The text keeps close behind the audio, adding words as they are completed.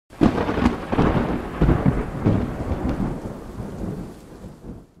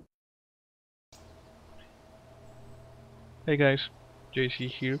Hey guys, JC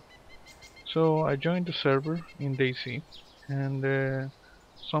here. So I joined the server in DayZ and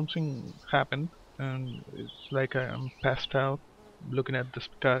something happened and it's like I'm passed out looking at the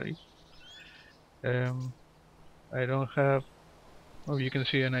sky. Um, I don't have, oh you can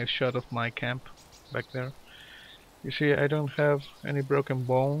see a nice shot of my camp back there. You see I don't have any broken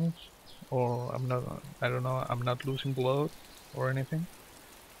bones or I don't know, I'm not losing blood or anything,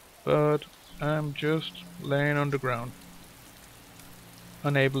 but I'm just laying on the ground,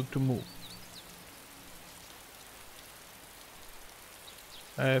 unable to move.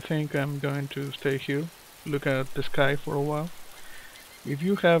 I think I'm going to stay here, look at the sky for a while. If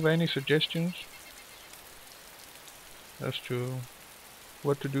you have any suggestions as to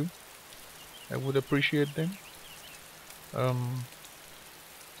what to do, I would appreciate them. Um,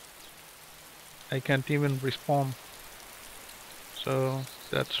 I can't even respond, so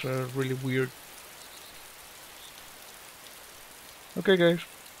that's really weird. Okay, guys,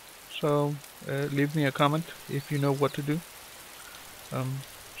 so leave me a comment if you know what to do. Um,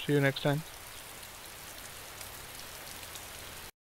 See you next time.